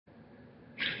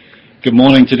Good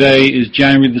morning. Today is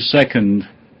January the 2nd.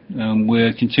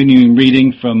 We're continuing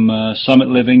reading from Summit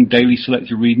Living Daily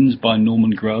Selected Readings by Norman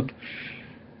Grubb.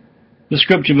 The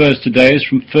scripture verse today is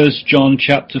from 1 John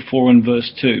chapter 4 and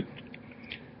verse 2.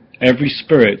 Every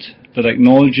spirit that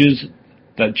acknowledges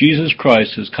that Jesus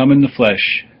Christ has come in the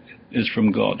flesh is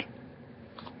from God.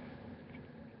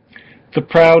 The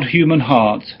proud human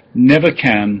heart never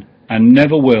can and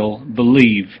never will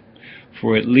believe,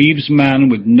 for it leaves man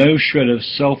with no shred of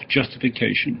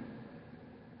self-justification.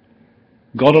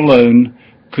 God alone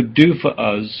could do for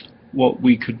us what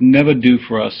we could never do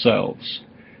for ourselves,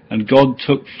 and God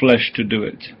took flesh to do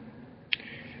it.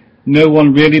 No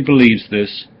one really believes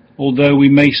this, although we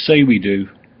may say we do,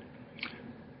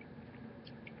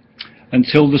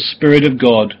 until the Spirit of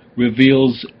God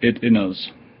reveals it in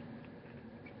us.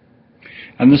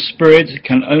 And the Spirit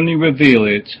can only reveal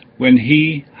it when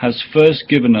He has first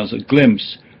given us a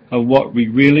glimpse of what we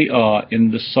really are in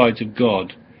the sight of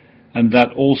God, and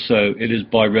that also it is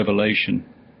by revelation.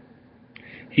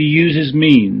 He uses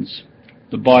means,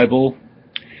 the Bible,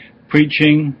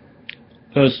 preaching,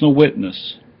 personal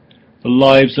witness, the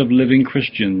lives of living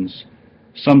Christians,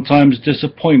 sometimes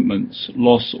disappointments,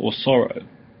 loss or sorrow.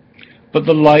 But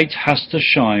the light has to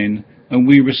shine and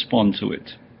we respond to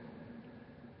it.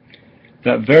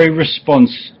 That very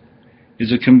response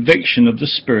is a conviction of the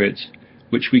Spirit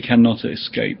which we cannot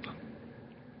escape.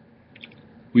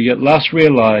 We at last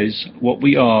realize what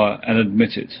we are and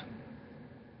admit it.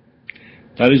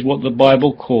 That is what the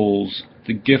Bible calls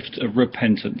the gift of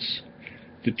repentance,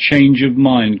 the change of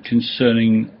mind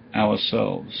concerning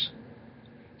ourselves.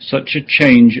 Such a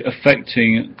change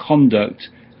affecting conduct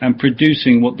and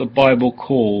producing what the Bible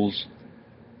calls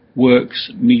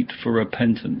works meet for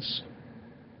repentance.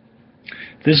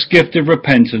 This gift of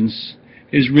repentance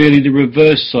is really the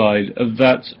reverse side of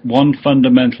that one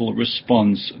fundamental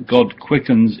response God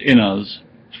quickens in us,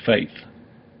 faith.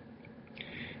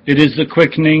 It is the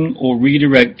quickening or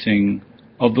redirecting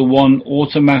of the one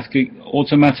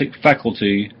automatic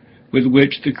faculty with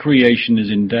which the creation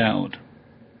is endowed,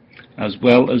 as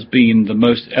well as being the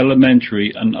most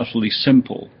elementary and utterly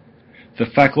simple, the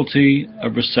faculty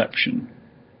of reception.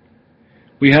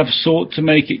 We have sought to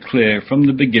make it clear from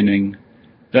the beginning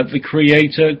that the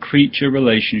creator-creature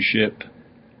relationship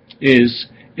is,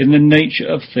 in the nature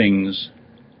of things,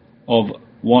 of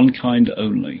one kind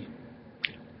only,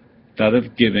 that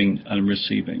of giving and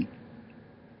receiving.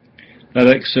 That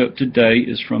excerpt today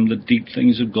is from The Deep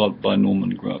Things of God by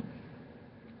Norman Grubb.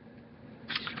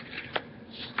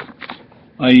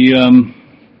 I'm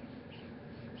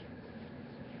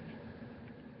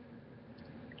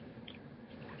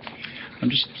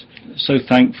just so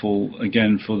thankful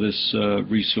again for this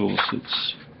resource.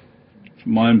 It's,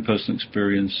 from my own personal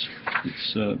experience,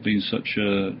 it's been such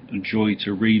a joy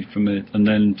to read from it, and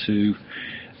then to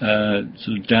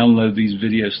sort of download these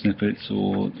video snippets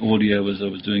or audio as I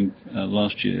was doing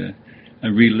last year,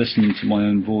 and re-listening to my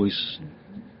own voice,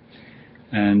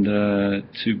 and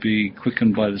to be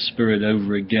quickened by the Spirit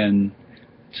over again,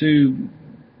 to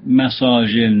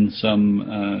massage in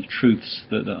some truths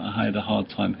that I had a hard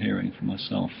time hearing for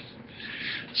myself.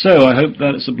 So I hope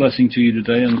that it's a blessing to you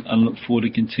today, and look forward to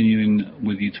continuing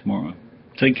with you tomorrow.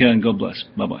 Take care and God bless.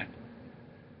 Bye-bye.